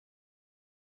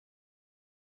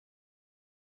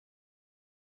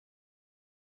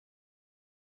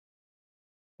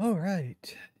All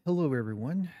right. Hello,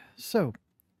 everyone. So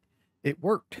it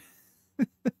worked.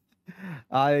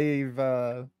 I've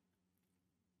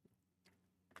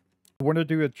want to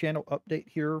do a channel update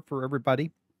here for everybody.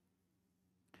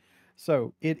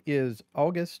 So it is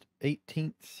August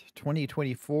 18th,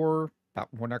 2024,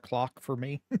 about 1 o'clock for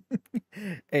me,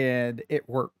 and it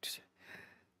worked.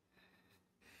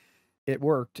 It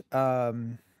worked.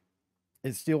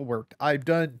 It still worked. I've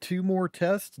done two more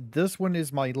tests. This one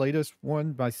is my latest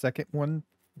one, my second one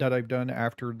that I've done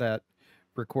after that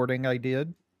recording I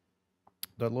did.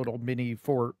 The little mini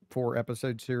four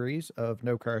episode series of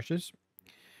no crashes.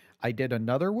 I did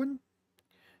another one,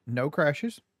 no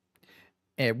crashes,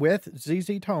 and with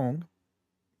ZZ Tone,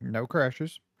 no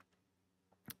crashes,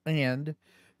 and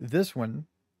this one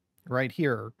right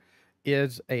here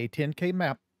is a 10K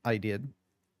map I did,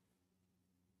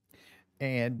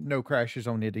 and no crashes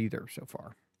on it either so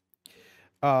far.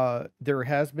 There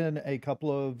has been a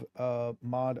couple of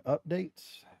mod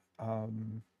updates.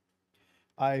 Um,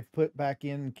 I've put back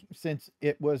in, since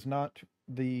it was not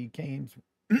the Kane's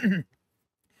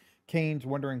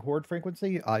Wandering Horde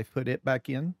frequency, I've put it back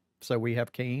in. So we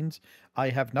have Kane's. I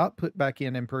have not put back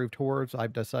in Improved Hordes.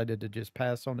 I've decided to just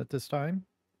pass on it this time.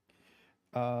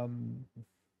 Um,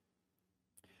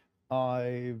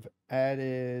 I've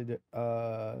added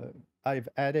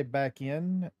back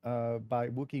in by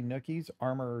Wookie Nookie's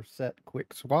armor set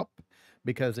quick swap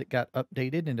because it got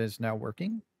updated and is now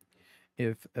working.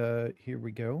 If here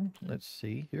we go. Let's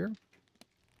see here.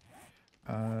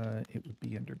 It would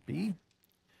be under B.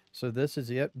 So this is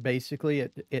it. Basically,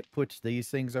 it puts these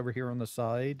things over here on the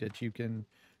side that you can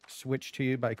switch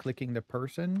to by clicking the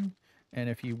person. And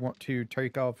if you want to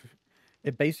take off,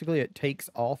 it takes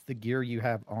off the gear you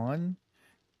have on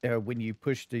when you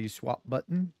push the swap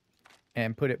button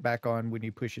and put it back on when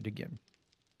you push it again.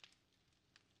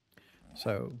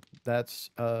 So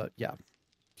that's, yeah.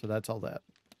 So that's all that.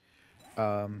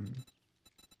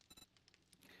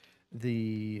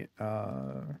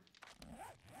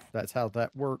 That's how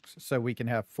that works. So we can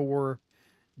have 4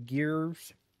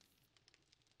 gears,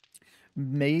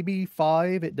 maybe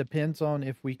 5. It depends on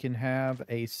if we can have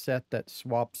a set that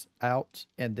swaps out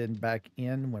and then back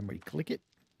in when we click it.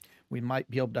 We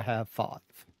might be able to have 5.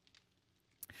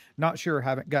 Not sure.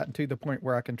 Haven't gotten to the point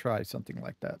where I can try something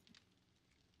like that.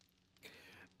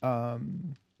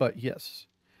 But yes,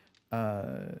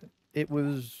 it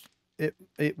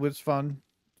was fun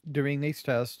doing these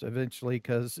tests eventually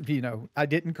because I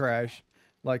didn't crash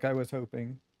like I was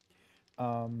hoping.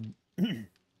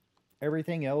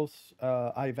 Everything else,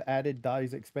 I've added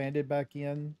dies expanded back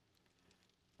in.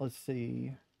 Let's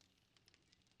see.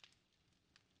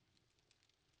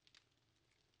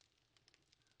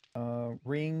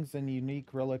 Rings and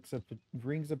unique relics of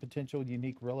rings of potential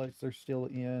unique relics are still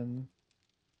in.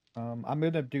 I'm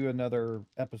gonna do another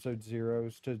episode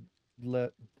zeros to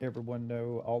let everyone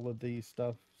know all of these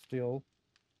stuff still.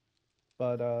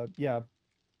 But yeah.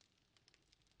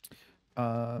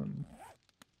 Um,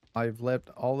 I've left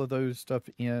all of those stuff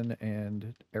in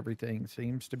and everything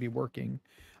seems to be working.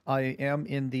 I am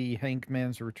in the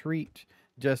Hankman's Retreat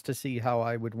just to see how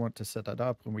I would want to set it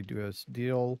up when we do a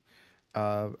deal.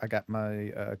 I got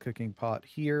my cooking pot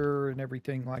here and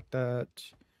everything like that.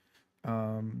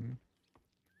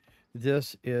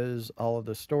 This is all of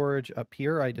the storage up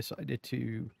here. I decided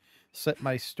to set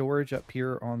my storage up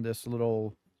here on this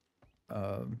little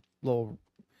little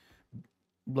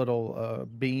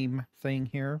beam thing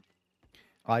here.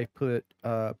 I put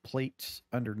plates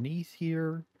underneath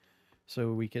here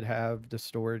so we could have the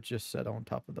storage just set on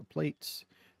top of the plates,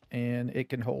 and it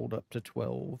can hold up to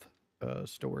 12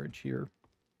 storage here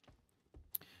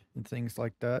and things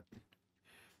like that.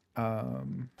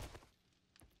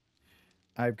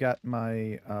 I've got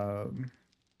my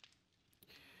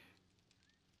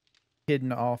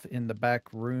hidden off in the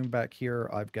back room back here.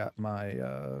 I've got my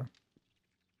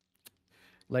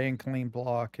lay and clean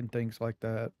block and things like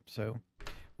that. So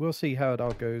we'll see how it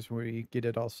all goes when we get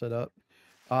it all set up.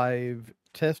 I've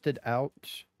tested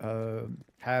out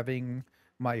having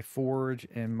my forge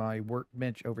and my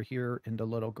workbench over here in the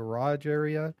little garage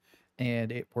area,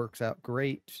 and it works out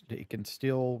great. It can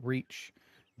still reach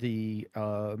the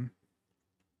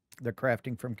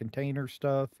crafting from container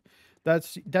stuff.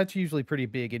 That's usually pretty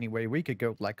big anyway. We could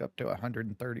go like up to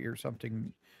 130 or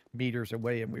something meters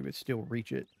away and we would still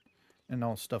reach it and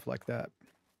all stuff like that.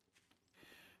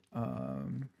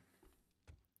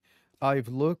 I've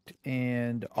looked,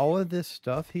 and all of this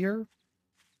stuff here,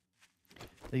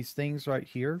 these things right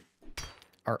here,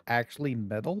 are actually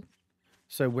metal.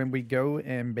 So when we go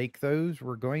and make those,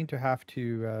 we're going to have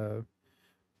to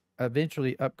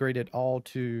eventually upgrade it all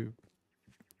to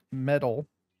metal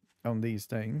on these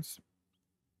things.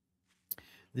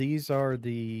 These are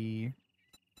the,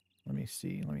 let me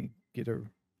see, let me get a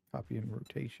copy in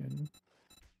rotation.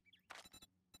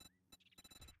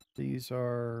 These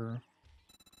are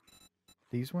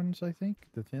these ones, I think,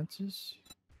 the fences.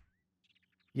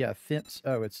 Yeah, fence.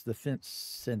 Oh, it's the fence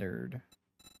centered.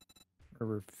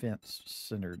 Wherever fence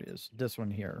centered is. This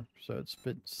one here. So it's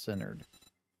fence centered.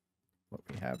 What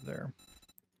we have there.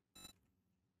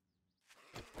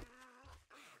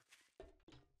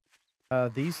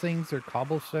 These things are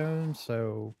cobblestone,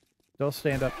 so they'll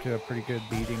stand up to a pretty good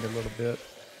beating a little bit.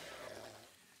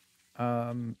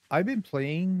 I've been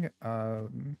playing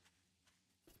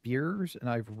spears, and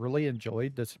I've really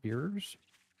enjoyed the spears.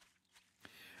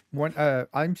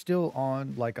 I'm still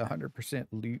on like 100%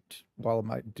 loot while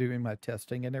I'm doing my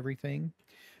testing and everything.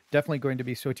 Definitely going to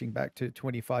be switching back to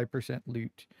 25%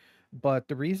 loot. But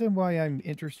the reason why I'm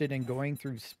interested in going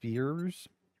through spears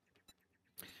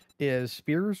is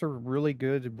spears are really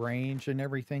good range and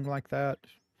everything like that.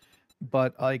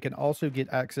 But I can also get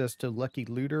access to Lucky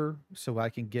Looter, so I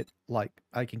can get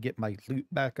my loot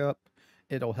back up.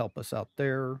 It'll help us out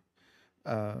there.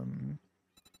 Um,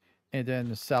 and then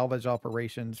the salvage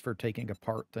operations for taking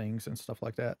apart things and stuff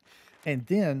like that. And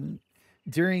then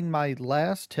during my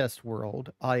last test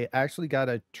world, I actually got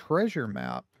a treasure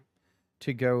map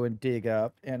to go and dig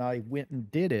up, and I went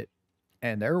and did it.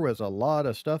 And there was a lot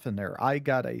of stuff in there. I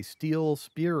got a steel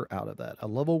spear out of that, a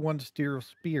level 1 steel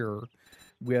spear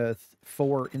with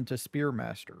 4 into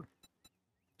Spearmaster.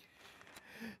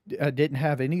 I didn't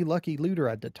have any Lucky Looter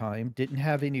at the time, didn't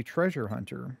have any Treasure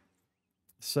Hunter.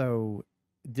 So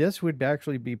this would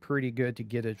actually be pretty good to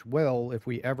get as well if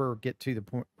we ever get to the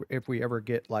point, if we ever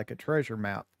get like a treasure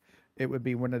map. It would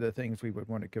be one of the things we would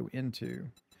want to go into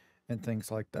and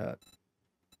things like that.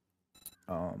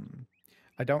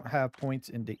 I don't have points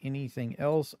into anything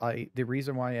else. The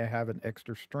reason why I have an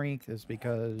extra strength is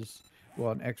because,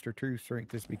 well, an extra true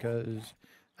strength is because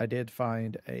I did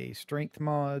find a strength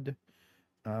mod,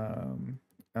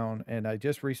 and I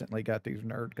just recently got these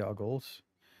nerd goggles.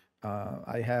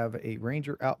 I have a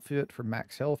ranger outfit for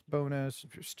max health bonus,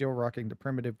 still rocking the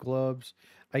primitive gloves.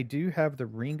 I do have the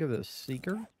ring of the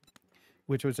seeker,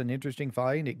 which was an interesting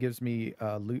find. It gives me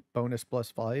loot bonus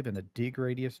 +5 and a dig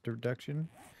radius reduction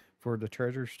for the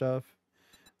treasure stuff.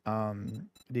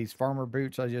 These farmer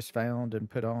boots I just found and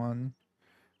put on.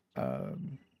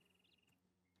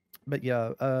 But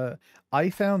yeah,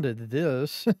 I found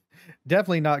this.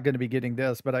 Definitely not going to be getting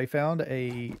this, but I found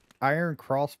a iron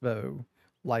crossbow.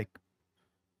 Like,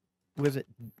 was it?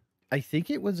 I think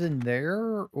it was in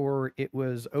there or it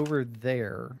was over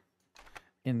there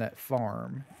in that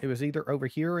farm. It was either over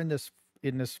here in this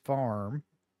farm.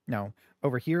 No,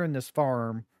 over here in this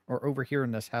farm or over here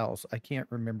in this house. I can't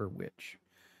remember which.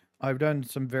 I've done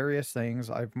some various things.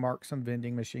 I've marked some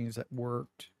vending machines that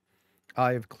worked.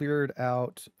 I've cleared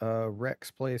out Rex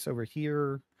place over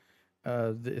here.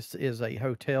 This is a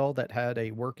hotel that had a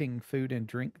working food and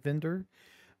drink vendor.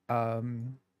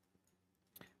 And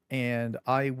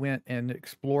I went and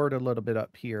explored a little bit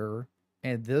up here.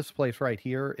 And this place right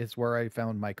here is where I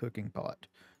found my cooking pot.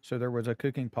 So there was a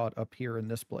cooking pot up here in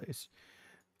this place.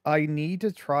 I need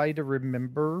to try to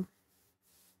remember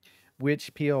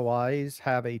which POIs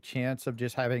have a chance of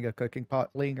just having a cooking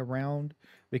pot laying around,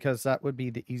 because that would be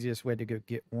the easiest way to go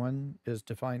get one, is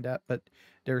to find that. But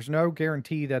there's no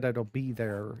guarantee that it'll be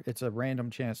there. It's a random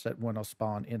chance that one will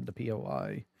spawn in the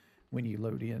POI when you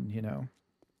load in, you know,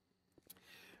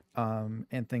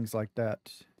 and things like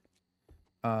that.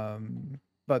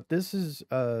 But this is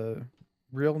a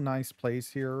real nice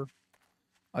place here.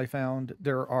 I found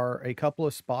there are a couple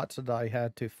of spots that I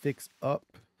had to fix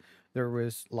up. There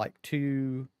was like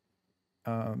two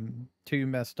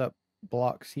messed up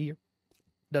blocks here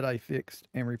that I fixed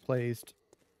and replaced,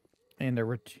 and there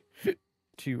were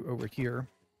two over here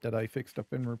that I fixed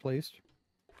up and replaced.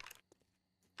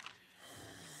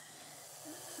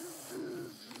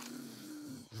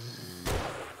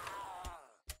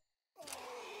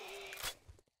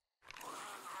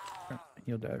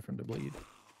 He'll die from the bleed.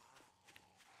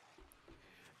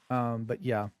 But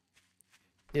yeah,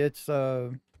 it's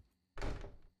a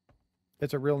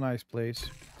real nice place.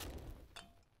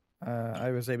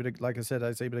 I was able to, like I said, I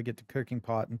was able to get the cooking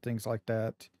pot and things like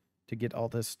that to get all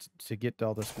this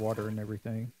water and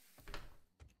everything.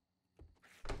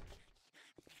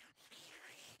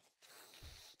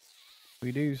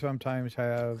 We do sometimes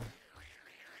have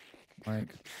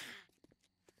like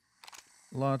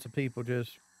lots of people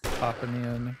just popping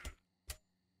in.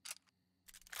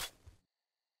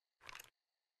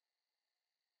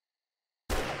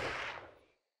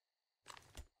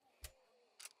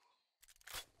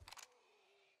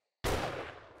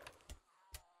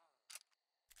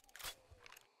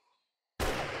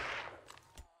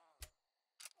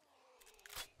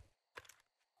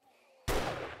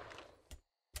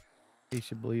 He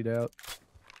should bleed out.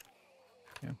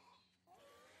 Yeah.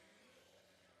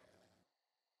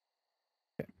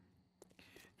 Okay.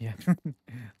 Yeah.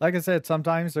 Like I said,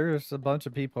 sometimes there's a bunch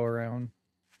of people around.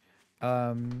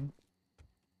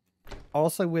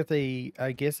 Also with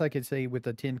I guess I could say with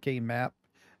a 10K map,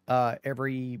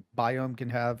 every biome can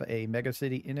have a mega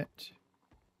city in it.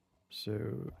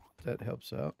 So that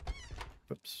helps out.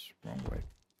 Oops, wrong way.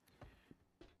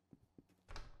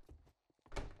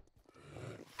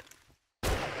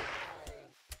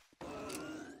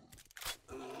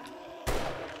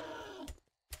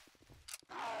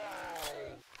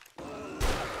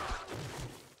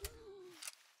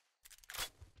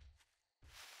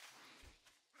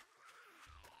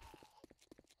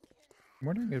 I'm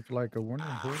wondering if like a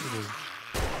wandering horde is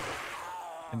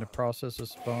in the process of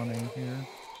spawning here.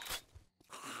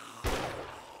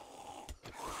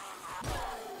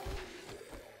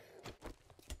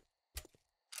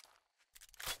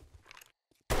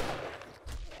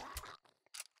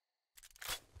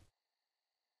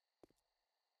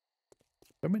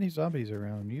 So many zombies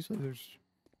around. Usually there's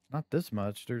not this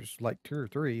much. There's like 2 or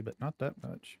 3, but not that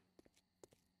much.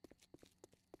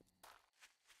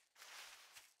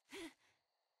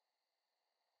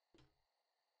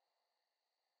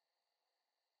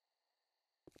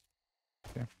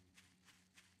 Okay.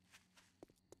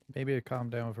 Maybe I calm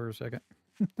down for a second.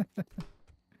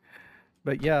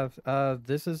 But yeah,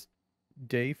 this is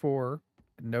day 4.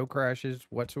 No crashes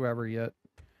whatsoever yet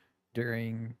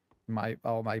during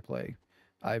all my play.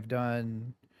 I've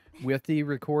done with the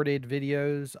recorded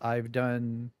videos, I've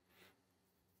done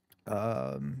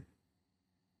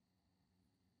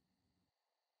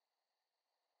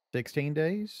 16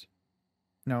 days.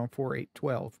 No, 4, 8,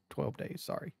 12. 12 days,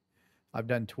 sorry. I've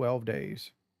done 12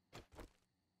 days.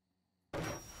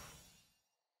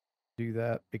 Do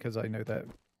that because I know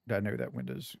that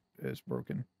Windows is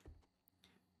broken.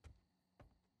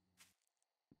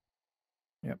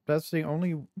 Yep, that's the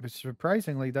only,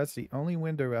 surprisingly, that's the only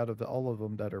window out of all of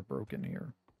them that are broken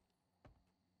here.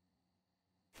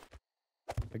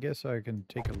 I guess I can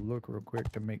take a look real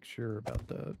quick to make sure about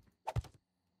that.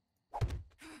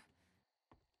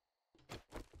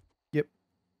 Yep.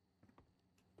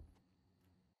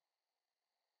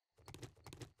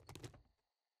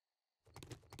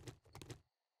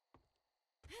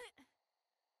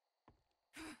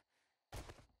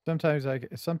 Sometimes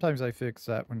I fix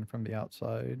that one from the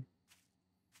outside.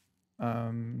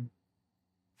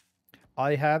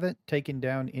 I haven't taken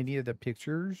down any of the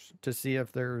pictures to see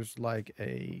if there's like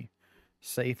a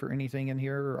safe or anything in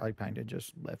here. I kind of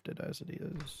just left it as it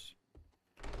is.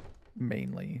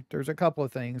 Mainly. There's a couple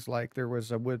of things, like there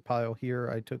was a wood pile here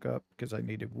I took up because I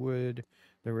needed wood.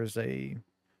 There was a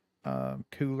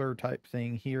cooler type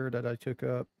thing here that I took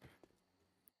up.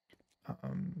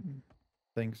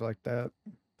 Things like that.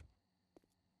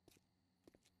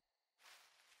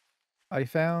 I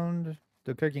found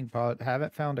the cooking pot.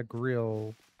 Haven't found a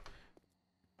grill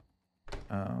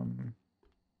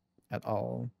at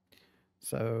all.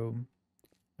 So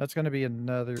that's going to be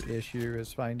another issue,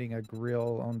 is finding a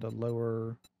grill on the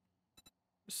lower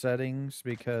settings,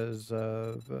 because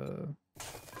of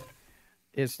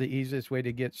it's the easiest way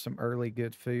to get some early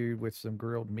good food with some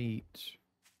grilled meat.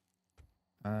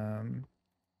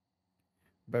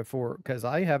 Before, because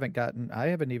I haven't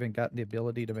even gotten the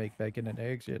ability to make bacon and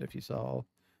eggs yet. If you saw,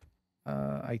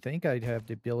 I think I'd have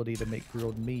the ability to make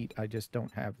grilled meat. I just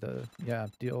don't have the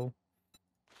deal,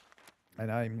 and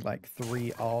I'm like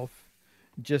 3 off.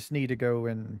 Just need to go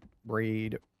and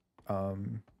raid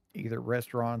either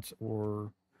restaurants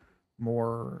or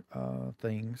more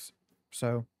things.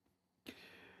 So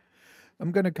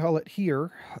I'm going to call it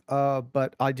here,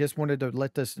 but I just wanted to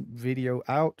let this video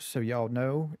out so y'all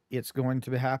know it's going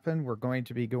to happen. We're going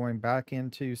to be going back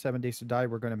into 7 Days to Die.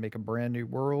 We're going to make a brand new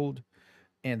world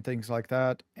and things like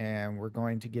that, and we're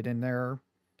going to get in there.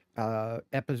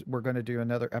 We're going to do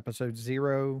another episode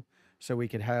 0, so we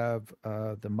could have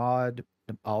all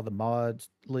the mods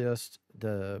list,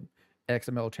 the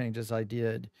XML changes I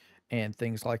did, and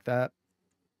things like that.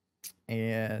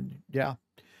 And yeah,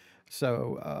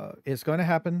 so it's going to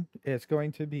happen. It's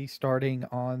going to be starting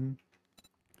on.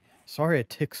 Sorry it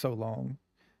took so long.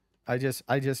 I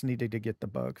just needed to get the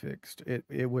bug fixed.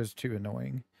 It was too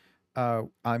annoying.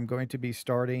 I'm going to be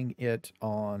starting it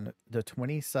on the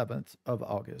 27th of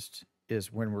August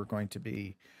is when we're going to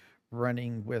be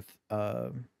running with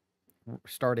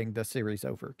starting the series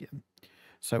over again.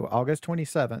 So August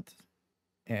 27th,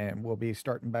 and we'll be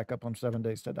starting back up on 7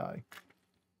 Days to Die.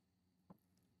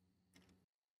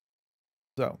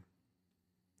 So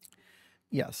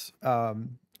yes,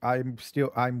 I'm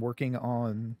working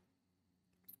on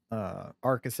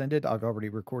Arc Ascended, I've already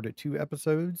recorded 2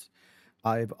 episodes.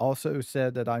 I've also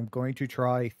said that I'm going to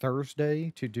try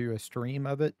Thursday to do a stream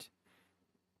of it,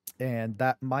 and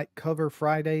that might cover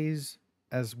Fridays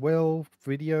as well,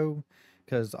 video,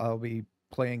 because I'll be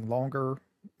playing longer,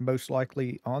 most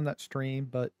likely on that stream.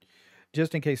 But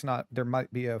just in case not, there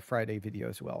might be a Friday video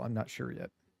as well. I'm not sure yet.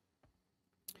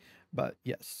 But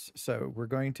yes, so we're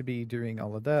going to be doing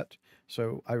all of that.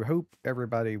 So I hope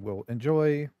everybody will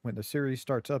enjoy when the series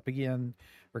starts up again.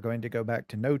 We're going to go back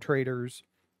to no traders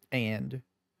and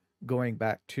going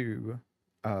back to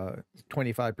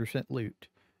 25% loot.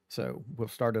 So we'll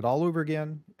start it all over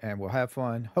again and we'll have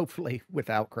fun, hopefully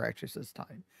without crashes this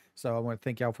time. So I want to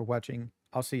thank y'all for watching.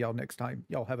 I'll see y'all next time.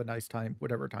 Y'all have a nice time,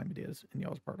 whatever time it is in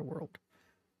y'all's part of the world.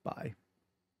 Bye.